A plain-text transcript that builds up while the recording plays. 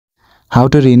How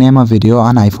to rename a video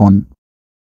on iPhone.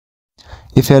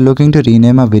 If you are looking to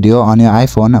rename a video on your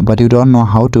iPhone but you don't know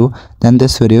how to, then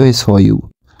this video is for you.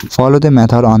 Follow the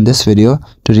method on this video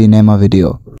to rename a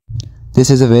video. This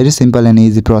is a very simple and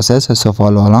easy process, so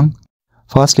follow along.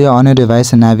 Firstly, on your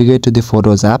device, navigate to the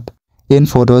Photos app. In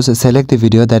Photos, select the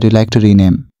video that you like to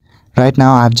rename. Right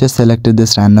now, I have just selected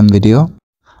this random video.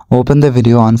 Open the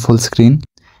video on full screen.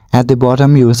 At the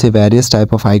bottom, you will see various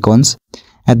type of icons.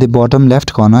 At the bottom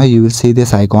left corner, you will see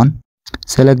this icon.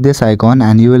 Select this icon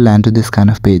and you will land to this kind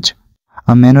of page.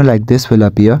 A menu like this will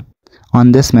appear.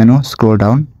 On this menu, scroll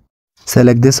down.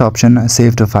 Select this option,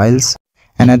 Save to Files.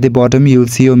 And at the bottom, you will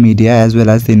see your media as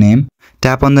well as the name.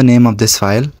 Tap on the name of this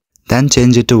file. Then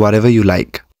change it to whatever you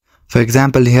like. For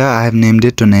example, here I have named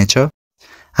it to Nature.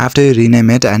 After you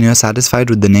rename it and you are satisfied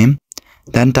with the name,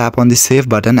 then tap on the Save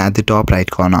button at the top right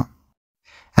corner.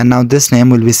 And now this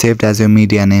name will be saved as your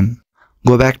media name.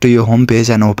 Go back to your home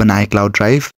page and open iCloud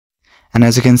Drive. And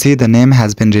as you can see, the name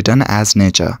has been written as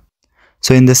Nature.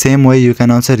 So in the same way, you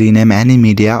can also rename any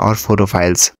media or photo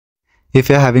files. If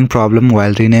you are having problem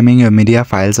while renaming your media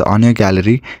files on your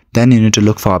gallery, then you need to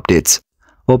look for updates.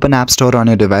 Open App Store on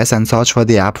your device and search for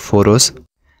the app Photos.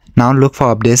 Now look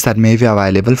for updates that may be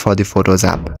available for the Photos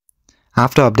app.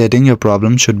 After updating, your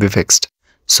problem should be fixed.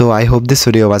 So I hope this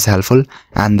video was helpful,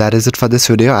 and that is it for this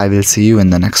video. I will see you in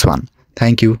the next one.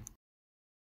 Thank you.